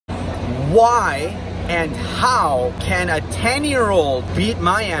Why and how can a 10-year-old beat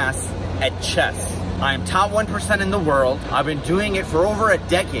my ass at chess? I am top 1% in the world. I've been doing it for over a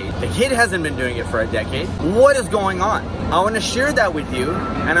decade. The kid hasn't been doing it for a decade. What is going on? I want to share that with you,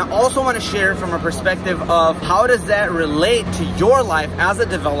 and I also want to share from a perspective of how does that relate to your life as a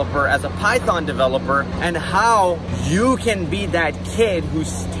developer, as a Python developer, and how you can be that kid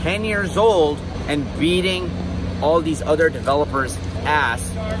who's 10 years old and beating all these other developers'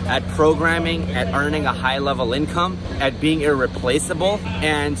 ass at programming, at earning a high-level income, at being irreplaceable,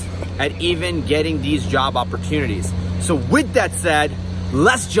 and at even getting these job opportunities. So with that said,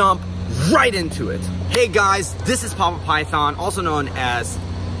 let's jump right into it. Hey guys, this is Papa Python, also known as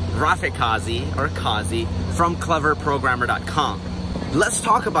Rafik Kazi or Kazi from cleverprogrammer.com. Let's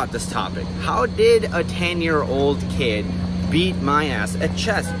talk about this topic. How did a 10-year-old kid beat my ass at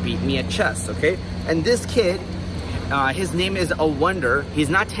chess, beat me at chess, okay? And this kid, his name is a wonder. He's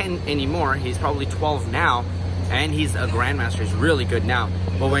not 10 anymore, he's probably 12 now, and he's a grandmaster, he's really good now.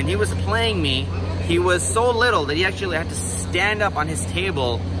 But when he was playing me, he was so little that he actually had to stand up on his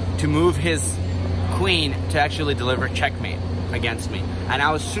table to move his queen to actually deliver checkmate against me. And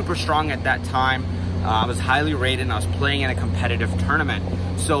I was super strong at that time. I was highly rated and I was playing in a competitive tournament.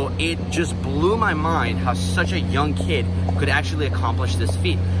 So it just blew my mind how such a young kid could actually accomplish this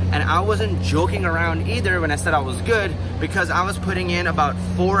feat. And I wasn't joking around either when I said I was good, because I was putting in about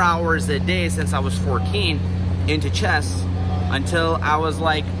 4 hours a day since I was 14 into chess until I was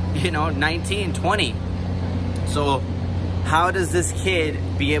like, 19, 20. So how does this kid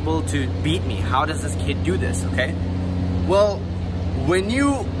be able to beat me? How does this kid do this, okay? Well, when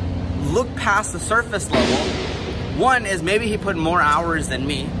you look past the surface level, one is maybe he put more hours than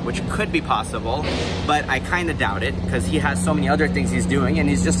me, which could be possible, but I kind of doubt it because he has so many other things he's doing and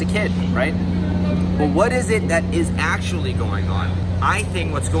he's just a kid, right? But what is it that is actually going on? I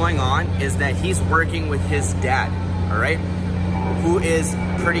think what's going on is that he's working with his dad, all right? Who is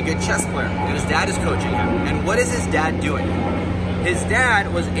a pretty good chess player, and his dad is coaching him. And what is his dad doing? His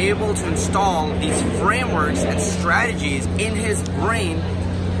dad was able to install these frameworks and strategies in his brain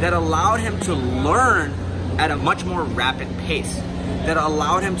that allowed him to learn at a much more rapid pace, that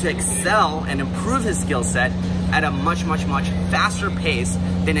allowed him to excel and improve his skill set at a much faster pace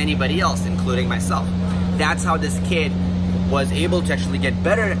than anybody else, including myself. That's how this kid was able to actually get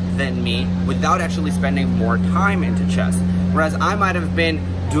better than me without actually spending more time into chess. Whereas I might have been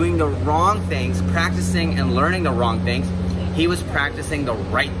doing the wrong things, practicing and learning the wrong things, he was practicing the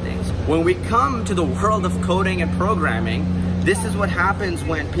right things. When we come to the world of coding and programming, this is what happens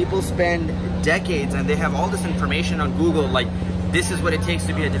when people spend decades and they have all this information on Google, like this is what it takes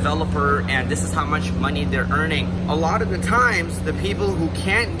to be a developer and this is how much money they're earning. A lot of the times, the people who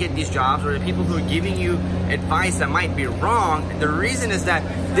can't get these jobs or the people who are giving you advice that might be wrong, the reason is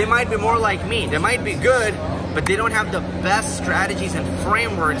that they might be more like me. They might be good, but they don't have the best strategies and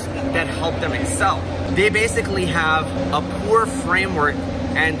frameworks that help them excel. They basically have a poor framework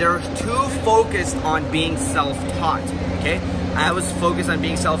and they're too focused on being self-taught, okay? I was focused on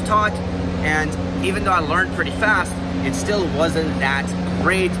being self-taught, and even though I learned pretty fast, it still wasn't that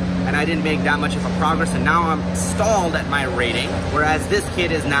great, and I didn't make that much of a progress, and now I'm stalled at my rating, whereas this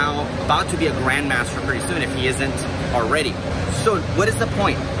kid is now about to be a grandmaster pretty soon if he isn't already. So what is the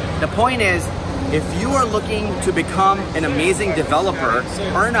point? The point is, if you are looking to become an amazing developer,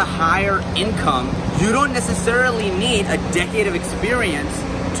 earn a higher income, you don't necessarily need a decade of experience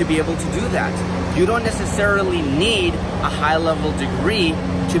to be able to do that. You don't necessarily need a high-level degree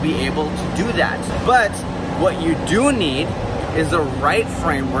to be able to do that. But what you do need is the right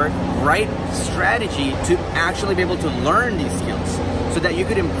framework, right strategy to actually be able to learn these skills so that you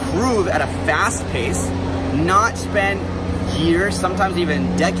could improve at a fast pace, not spend years, sometimes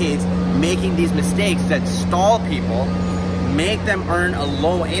even decades, making these mistakes that stall people, make them earn a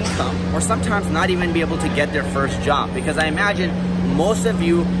low income, or sometimes not even be able to get their first job. Because I imagine most of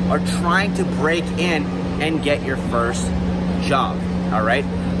you are trying to break in and get your first job, all right?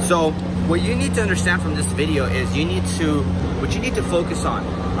 So what you need to understand from this video is what you need to focus on,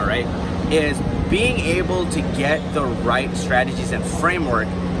 all right, is being able to get the right strategies and framework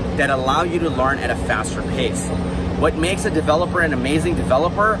that allow you to learn at a faster pace. What makes a developer an amazing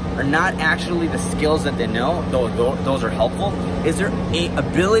developer are not actually the skills that they know, though those are helpful, is their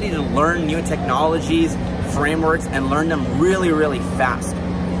ability to learn new technologies, frameworks, and learn them really fast.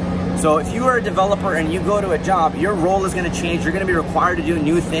 So if you are a developer and you go to a job, your role is going to change. You're going to be required to do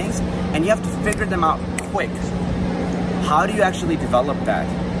new things, and you have to figure them out quick. How do you actually develop that,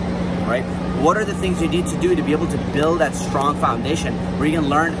 right? What are the things you need to do to be able to build that strong foundation where you can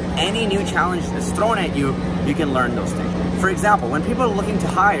learn any new challenge that's thrown at you, you can learn those things. For example, when people are looking to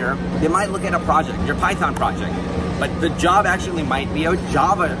hire, they might look at a project, your Python project, but the job actually might be a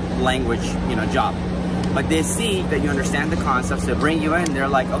Java language, job. But they see that you understand the concepts, they bring you in, they're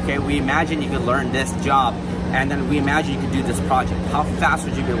like, okay, we imagine you could learn this job, and then we imagine you could do this project. How fast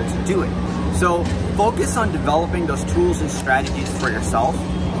would you be able to do it? So focus on developing those tools and strategies for yourself,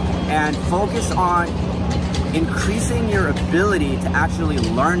 and focus on increasing your ability to actually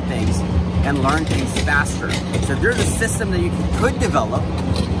learn things and learn things faster. So if there's a system that you could develop,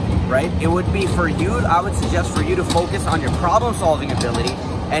 right, it would be for you, I would suggest for you to focus on your problem solving ability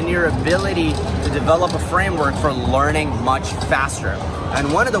and your ability to develop a framework for learning much faster.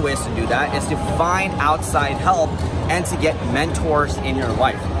 And one of the ways to do that is to find outside help and to get mentors in your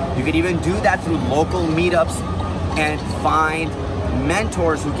life. You could even do that through local meetups and find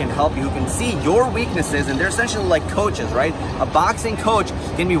mentors who can help you, who can see your weaknesses, and they're essentially like coaches, right? A boxing coach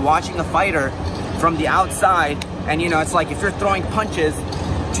can be watching a fighter from the outside, and it's like if you're throwing punches,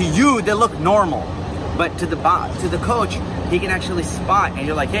 to you they look normal, but to the coach, he can actually spot, and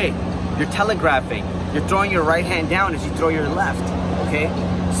you're like, hey, you're telegraphing, you're throwing your right hand down as you throw your left, okay?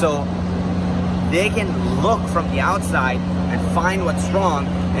 So they can look from the outside and find what's wrong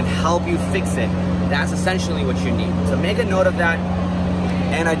and help you fix it. That's essentially what you need. So make a note of that.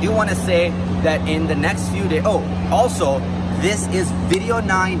 And I do want to say that in the next few days, also, this is video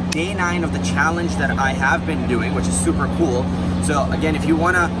 9, day 9 of the challenge that I have been doing, which is super cool. So again, if you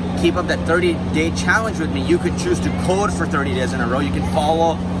want to keep up that 30-day challenge with me, you could choose to code for 30 days in a row. You can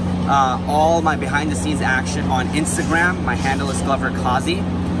follow all my behind the scenes action on Instagram. My handle is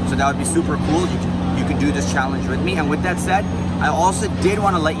CleverKazi. So that would be super cool. You could do this challenge with me. And with that said, I also did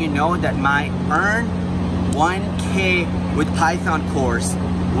want to let you know that my Earn 1K with Python course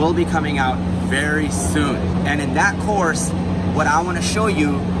will be coming out very soon. And in that course, what I want to show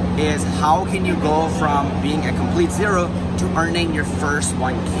you is how can you go from being a complete zero to earning your first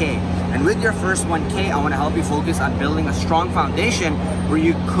 1K. And with your first 1K, I want to help you focus on building a strong foundation where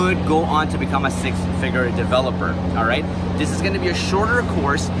you could go on to become a 6-figure developer, all right? This is going to be a shorter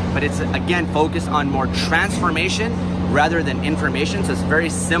course, but it's, again, focused on more transformation rather than information. So it's very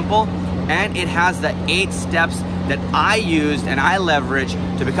simple, and it has the 8 steps that I used and I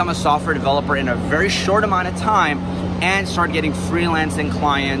leveraged to become a software developer in a very short amount of time and start getting freelancing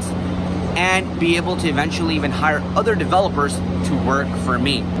clients and be able to eventually even hire other developers to work for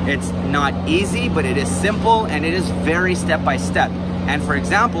me. It's not easy, but it is simple, and it is very step-by-step. And for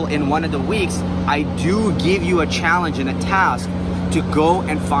example, in one of the weeks, I do give you a challenge and a task to go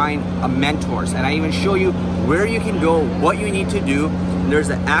and find a mentors. And I even show you where you can go, what you need to do. There's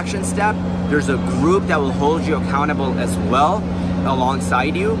an action step. There's a group that will hold you accountable as well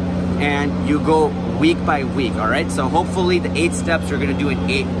alongside you. And you go week by week, all right? So hopefully the 8 steps you're gonna do in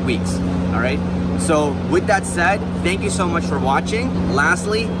 8 weeks, all right? So with that said, thank you so much for watching.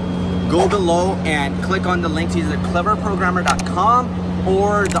 Lastly, go below and click on the link to either cleverprogrammer.com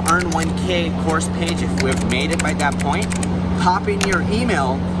or the Earn 1K course page if we've made it by that point. Pop in your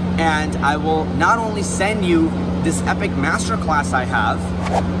email and I will not only send you this epic masterclass I have,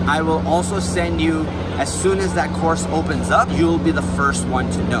 I will also send you, as soon as that course opens up, you'll be the first one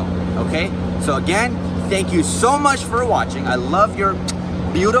to know, okay? So again, thank you so much for watching. I love your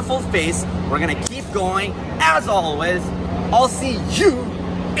beautiful face. We're gonna keep going. As always, I'll see you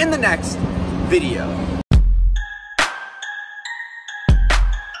in the next video.